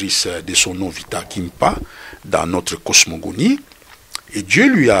Béatrice de son nom Vita Kimpa dans notre cosmogonie. Et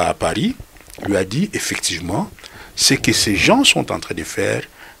Dieu lui a apparu, lui a dit effectivement, ce que ces gens sont en train de faire,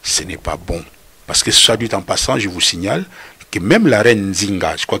 ce n'est pas bon. Parce que ça dit en passant, je vous signale que même la reine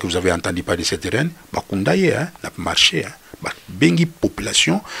Nzinga, je crois que vous avez entendu parler de cette reine, bakundaye, hein, n'a pas marché, hein, bengi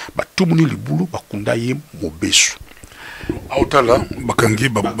population, tout le monde le boulot, bakundaye mobesu. Aotala, bakangi,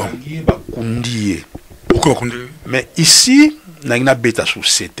 bakundiye. Pourquoi bakundiye? Mais ici, na ina beta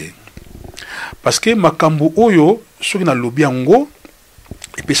société. Parce que makambo oyo, ce qui na lobby ango,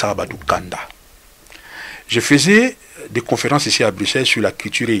 et puis ça va kanda. Je faisais des conférences ici à Bruxelles sur la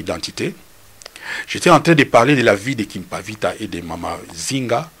culture et l'identité. J'étais en train de parler de la vie de Kimpa Vita et de Mama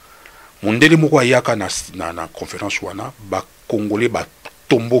Zinga. Mon délai moko ayaka na conférence wana ba congolais ba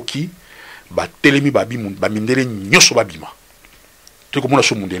tomboki ba telemi ba bimu ba mindele nyoso ba bima. Tu comme on a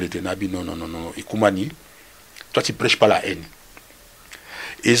so mondele te na bi non Ekumani. Toi tu prêches pas la haine.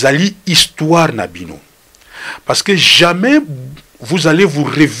 Ezali histoire na bino. Parce que jamais vous allez vous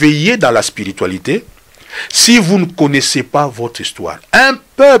réveiller dans la spiritualité si vous ne connaissez pas votre histoire. Un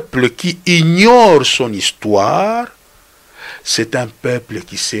peuple qui ignore son histoire, c'est un peuple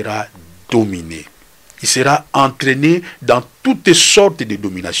qui sera dominé. Il sera entraîné dans toutes sortes de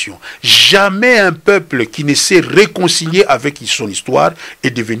dominations. Jamais un peuple qui ne s'est réconcilié avec son histoire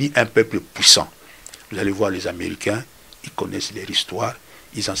est devenu un peuple puissant. Vous allez voir les Américains, ils connaissent leur histoire,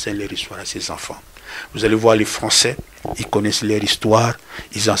 ils enseignent leur histoire à ses enfants. Vous allez voir les Français, ils connaissent leur histoire,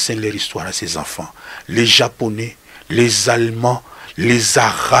 ils enseignent leur histoire à ses enfants. Les Japonais, les Allemands, les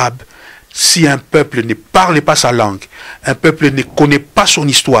Arabes, si un peuple ne parle pas sa langue, un peuple ne connaît pas son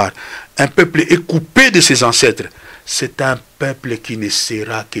histoire, un peuple est coupé de ses ancêtres, c'est un peuple qui ne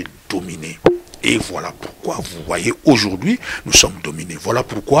sera que dominé. Et voilà pourquoi, vous voyez, aujourd'hui, nous sommes dominés. Voilà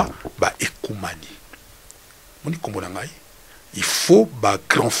pourquoi, Ekumani. Il faut,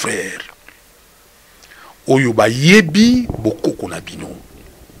 grand frère, oyo ba yebi bokoko na bino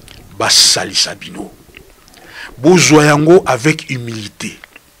ba salisa bino bozwa yango avec humilité.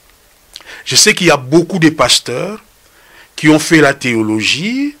 Je sais qu'il y a beaucoup de pasteurs qui ont fait la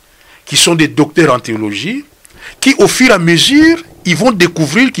théologie, qui sont des docteurs en théologie, qui au fur et à mesure ils vont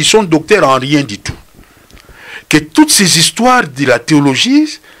découvrir qu'ils sont docteurs en rien du tout, que toutes ces histoires de la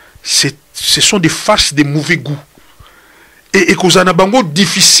théologie ce sont des farces de mauvais goût et que ça n'a pas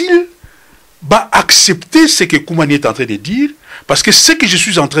difficile accepter ce que Ekumani est en train de dire, parce que ce que je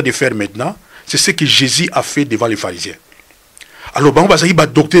suis en train de faire maintenant, c'est ce que Jésus a fait devant les pharisiens. Alors,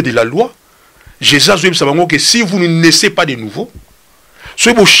 docteur de la loi, Jésus a dit que si vous ne naissez pas de nouveau,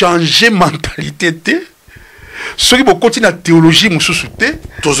 si vous changez de mentalité, si vous continuez la théologie,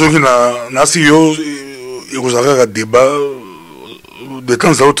 vous avez un débat de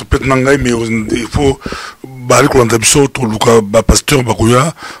temps à autre, mais il faut pasteur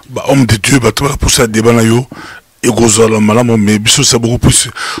homme de Dieu pousser à débat na yo et malamu mais biso c'est beaucoup plus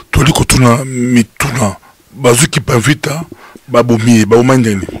toli kotuna mituna bazu Kimpa Vita babomi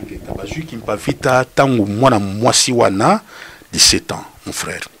baomandeni bazu Kimpa Vita tango mwana mwasi wana 17 ans mon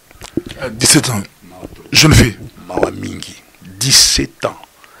frère 17 ans jeune fille mawa mingi 17 ans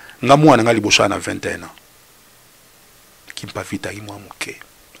nga mwana nga liboso na 21 ans Kimpa Vita imwa moke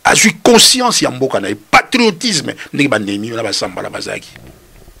azui conscience ya mboka na patriotisme ndenge bandemi na basamba la bazaki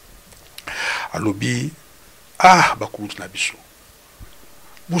alobi bakulutu na biso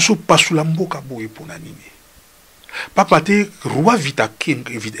buso pasula mboka boye pona nini papa te roi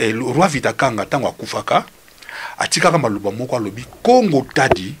Vita Kanga tango akufaka atikaka maloba moko alobi Congo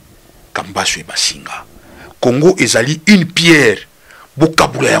tadi kambaso e basinga Congo ezali une pierre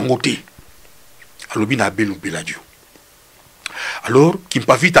bokabula yango te alobi na belu beladio. Alors,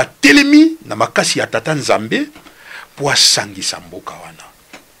 Kimpa Vita telemi na makasi ya tata Nzambe pour asangisa mboka wana.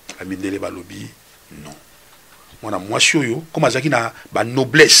 Amindele balobi non. Mwana mwasi oyo comme azaki na ba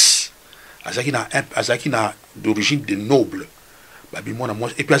noblesse, azaki na d'origine de noble. Babi mwana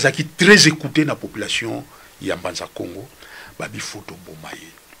mwasi et puis azaki très écouté na population ya Mbanza Congo. Babi photo bomaye.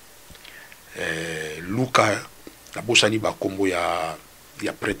 Luka na bosani ba kombo ya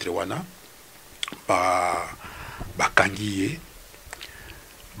prêtre wana ba kangiye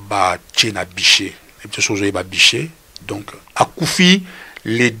ba tchena biché et puis chose ba biché donc akufi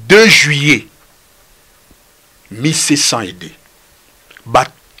le 2 juillet 1602 ba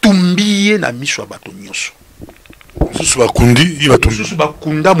tumbiye na miso bato nyonso susu bakundi ibatumbi susu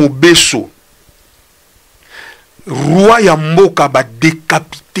bakunda mobeso roi ya mboka ba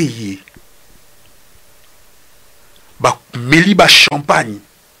décapité ye ba meli ba champagne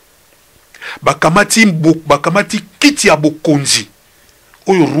bakamati kiti ya bokonzi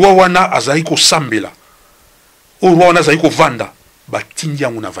oyo roi wana azali ko sambela oyo roi wana azali ko vanda batindi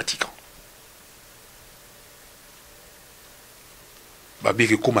yango na Vatican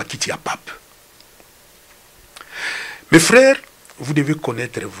babeke koma kiti ya pape. Mes frères, vous devez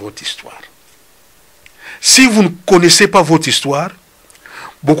connaître votre histoire. Si vous ne connaissez pas votre histoire,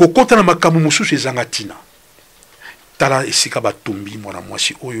 beaucoup kota na makamu mususu ezangatina. Tala esika ba tombi mwana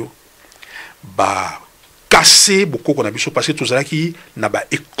mwasi oyo ba casser beaucoup qu'on a biso passé tous qui na ba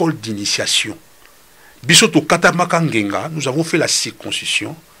école d'initiation. Biso to kata makangenga, nous avons fait la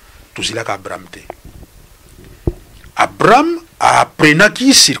circoncision tous ka Abraham te. Abraham a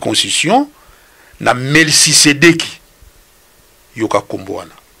prenaki circoncision na Melchisedeki yoka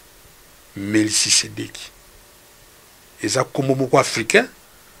komboana. Melchisedeki. Eza kombo moko africain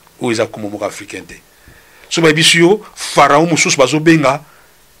ou eza kombo moko africain te. So ba biso pharaon mususu bazo benga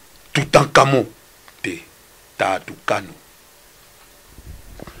Toutankhamon te Tatukano.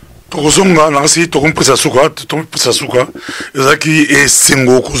 Tokozonga nasi tokompresa suka ezaki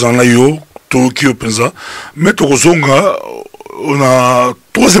esengo kozanga yo toki yo penza mais tokozonga on a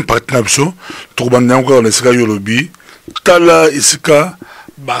troisième partie na biso tokobanda encore na esika yo lobi tala esika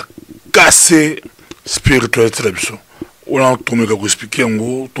ba casser spiritualité na biso on a tomeka ko expliquer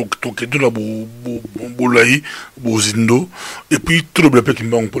ngo tokedola bolai bozindo et puis tout le blabla qui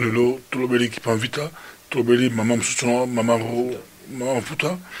mbango polelo tout le blabla qui pan vita tout le blabla maman msutsona maman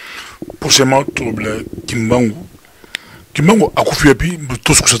futa prochainement tout le blabla Kimbangu akufi epi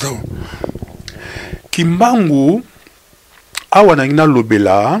tout ce que ça Kimbangu awa na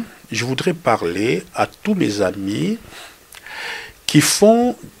lobela, je voudrais parler à tous mes amis qui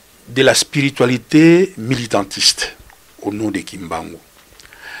font de la spiritualité militantiste au nom de Kimbangu.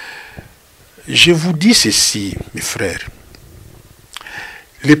 Je vous dis ceci, mes frères.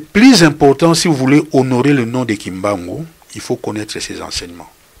 Le plus important, si vous voulez honorer le nom de Kimbangu, il faut connaître ses enseignements.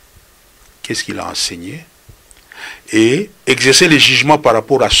 Qu'est-ce qu'il a enseigné? Et exercer le jugement par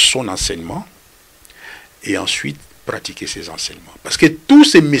rapport à son enseignement. Et ensuite, pratiquer ses enseignements. Parce que tous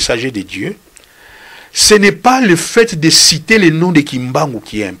ces messagers de Dieu, ce n'est pas le fait de citer le nom de Kimbangu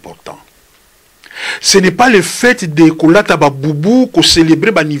qui est important. Ce n'est pas le fait de kolata ba Bobo, ko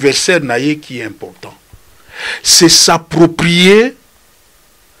célébrer l'anniversaire naye qui est important. C'est s'approprier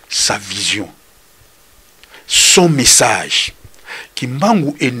sa vision, son message.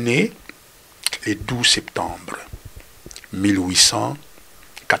 Kimbangu est né le 12 septembre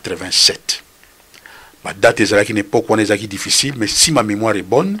 1887. Ma date est une époque où on est difficile, mais si ma mémoire est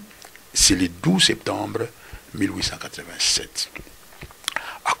bonne, c'est le 12 septembre 1887.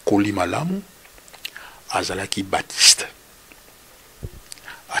 À Kolimalamu, Azalaki Baptiste.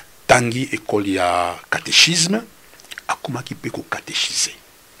 À Tangi, école ya catéchisme, à Kumaki Peko catéchiser.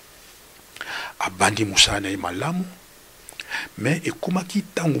 À Bandi Moussana et Malamu, mais Ekumaki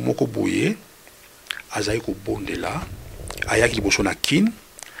Tangu Moko Boye, Azaïko Bondela, Ayaki Bosona Kin,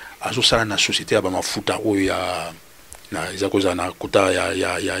 Azosala na société ya bamafuta oyo ya na izakoza na kota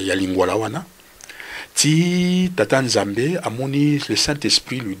ya lingwala wana ti tata Nzambe amoni le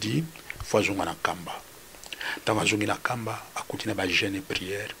Saint-Esprit lui dit faut zonga na kamba tava zongi na kamba akuti na ba jeune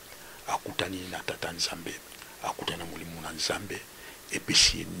prière akutani na tata Nzambe akutana na mulimu na Nzambe et puis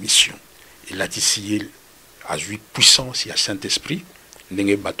c'est une mission il a dit a eu puissance ya Saint-Esprit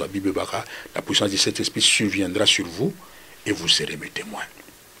ndenge bato Bible baka la puissance du Saint-Esprit surviendra sur vous et vous serez mes témoins.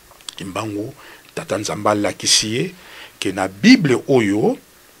 Kimbangu tata Nzamba lakisiye ke na Bible oyo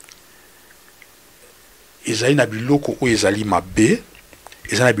ezali na biloko oyo ezali mabe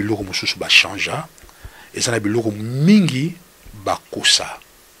ezali na biloko mosusu ba chanja ezali na biloko mingi bakosa.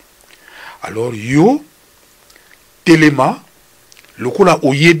 Alors yo telema lokola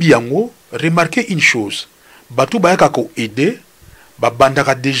oyebi yango remarquez une chose bato bayaka ko aider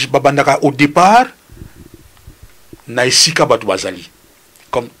babandaka au départ na esika bato bazali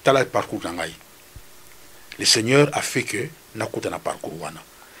comme tel le parcours d'Angaï. Le Seigneur a fait que Nakuta na parcours wana.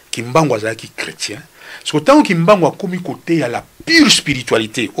 Kimbangu azaki chrétien. Parce que tant Kimbangu a commis côté à la pure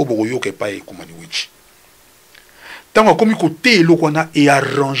spiritualité, au Bogoyo ke pa Ekumani Wetshi. Tant a commis côté lokwana et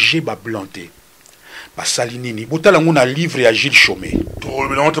arrangé ba planté. Ba salinini. Botala ngona livre à Gilles Chomé. To le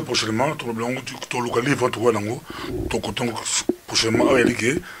bilan prochainement, to le bilan to local livre to wanango, to koton prochainement avec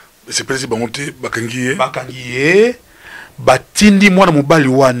c'est président monté bakangiye batindi mwana mobali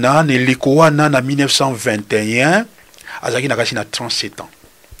wana neleko wana na 1921 azaki na kasi na 37 ans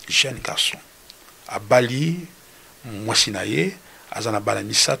jeune garçon abali mwasi na ye azana bala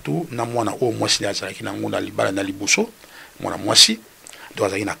misato na mwana o mwasi azaki na ngona libala na liboso mwana mwasi do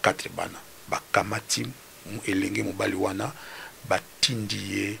azaki na 4 bana bakamati elenge mobali wana batindi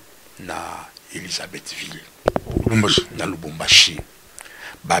ye na Elisabethville na Lubumbashi.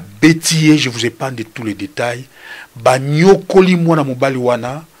 Ba bêtier, je vous épargne de tous les détails. Ba nyokoli mwana mobali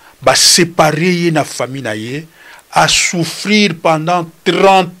wana, ba séparer na famille na ye, à souffrir pendant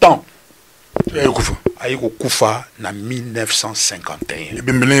 30 ans. Ayeko kufa na 1951. Et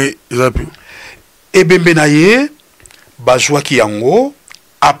bien, Et Bembenaye, Bazwa Kiango,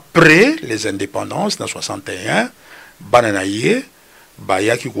 après les indépendances, en 61, Bananaye,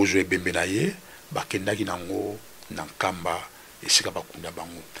 Bayaki Kozwe Bembenaye, Bakenda Kinango, Nankamba, et Sikabakunda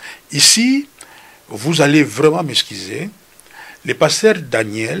Bango. Ici, vous allez vraiment m'excuser. Le pasteur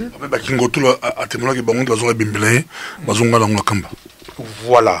Daniel.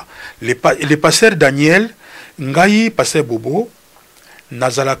 Voilà. Le pasteur Daniel, Ngai, pasteur Bobo,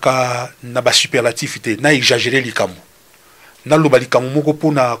 Nazalaka, Naba superlativité, na exagéré l'ikamu. Na loba l'ikamu moko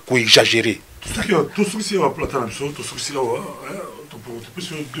pour na ko exagérer. Tout ce qui est à Platan, tout ce qui est là, tu peux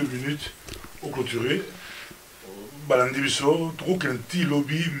 2 minutes au clôturer. Balandibiso, trop qu'un petit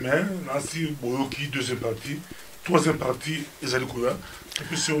lobby, mais Nancy Boyoki, deuxième partie, troisième partie, les Alikoya, et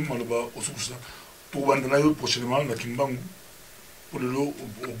puis c'est au Maloba, au Sousa, pour Bandanayo prochainement, la Kimbangu, pour le lot,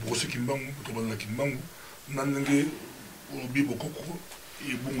 au Brosse Kimbangu, pour Bandana Kimbangu, Nanenge, au lobby Bokoko,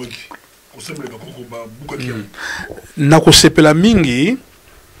 et Bungaki. Nakosepela mingi,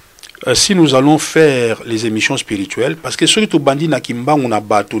 si nous allons faire les émissions spirituelles, parce que ceux qui bandi na kimbangu na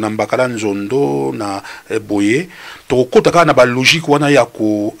batu na mbakala nzondo na boye, to kota na ba logique wana ya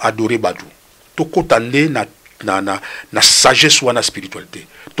ko adorer batu. To kota na sagesse wana spiritualité.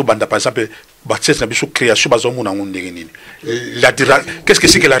 To banda par exemple baptiste na biso création bazomo na ngondenge nini. Qu'est-ce que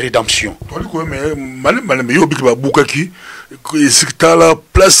c'est que la rédemption? Mais yo biki ba bukaki, c'est la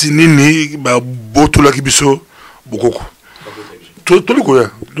place nini ba botola ki biso bokoko. Tout le coup,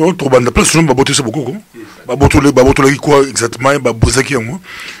 donc, la place, on va botter ça beaucoup. On va botter quoi exactement, on va bosser qui en moi.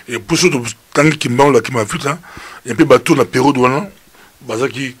 Et pour ce tant qu'il m'a là, qui m'a fait là, et puis bateau la période où on a,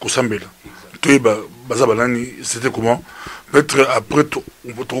 qui consambel. Tout est c'était comment? Peut-être après,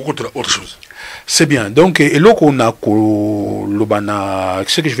 on va te rencontrer autre chose. C'est bien. Donc, et là qu'on a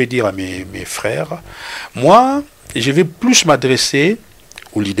ce que je vais dire à mes frères, moi, je vais plus m'adresser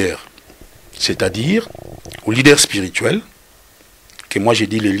aux leaders, c'est-à-dire aux leaders spirituels. Que moi j'ai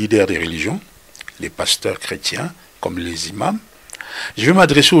dit les leaders des religions, les pasteurs chrétiens, comme les imams. Je vais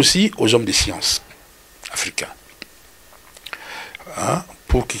m'adresser aussi aux hommes de science africains. Hein,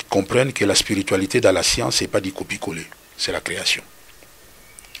 pour qu'ils comprennent que la spiritualité dans la science, ce n'est pas du copier-coller, c'est la création.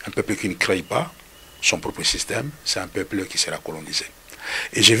 Un peuple qui ne crée pas son propre système, c'est un peuple qui sera colonisé.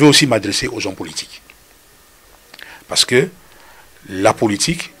 Et je vais aussi m'adresser aux hommes politiques. Parce que la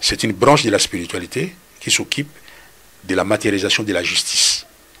politique, c'est une branche de la spiritualité qui s'occupe de la matérialisation de la justice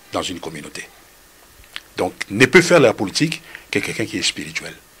dans une communauté. Donc, ne peut faire la politique que quelqu'un qui est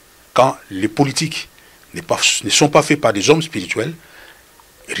spirituel. Quand les politiques ne sont pas faits par des hommes spirituels,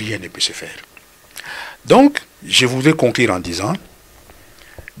 rien ne peut se faire. Donc, je voudrais conclure en disant,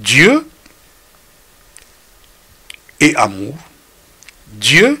 Dieu est amour,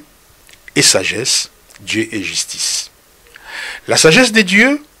 Dieu est sagesse, Dieu est justice. La sagesse de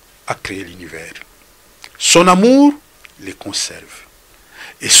Dieu a créé l'univers. Son amour les conserve.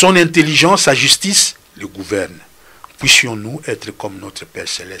 Et son intelligence, sa justice, le gouverne. Puissions-nous être comme notre Père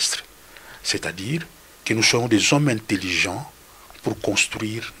Céleste. C'est-à-dire que nous soyons des hommes intelligents pour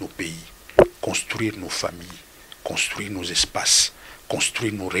construire nos pays, construire nos familles, construire nos espaces,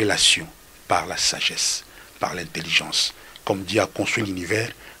 construire nos relations par la sagesse, par l'intelligence. Comme Dieu a construit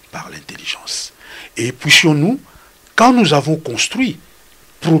l'univers par l'intelligence. Et puissions-nous, quand nous avons construit,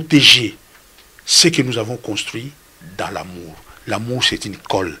 protéger ce que nous avons construit dans l'amour. L'amour, c'est une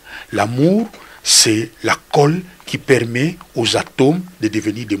colle. L'amour, c'est la colle qui permet aux atomes de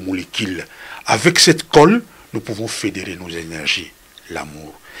devenir des molécules. Avec cette colle, nous pouvons fédérer nos énergies.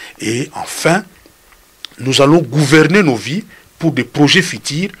 L'amour. Et enfin, nous allons gouverner nos vies pour des projets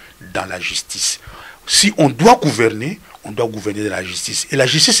futurs dans la justice. Si on doit gouverner dans la justice. Et la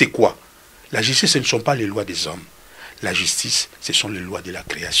justice, c'est quoi? La justice, ce ne sont pas les lois des hommes. La justice, ce sont les lois de la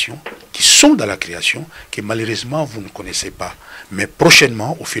création, qui sont dans la création, que malheureusement vous ne connaissez pas. Mais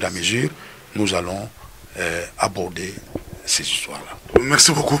prochainement, au fur et à mesure, nous allons aborder ces histoires-là.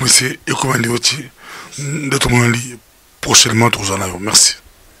 Merci beaucoup, monsieur Ekumani Wetshi. Prochainement, nous en avons. Merci.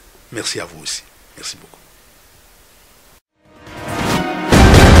 Merci à vous aussi. Merci beaucoup.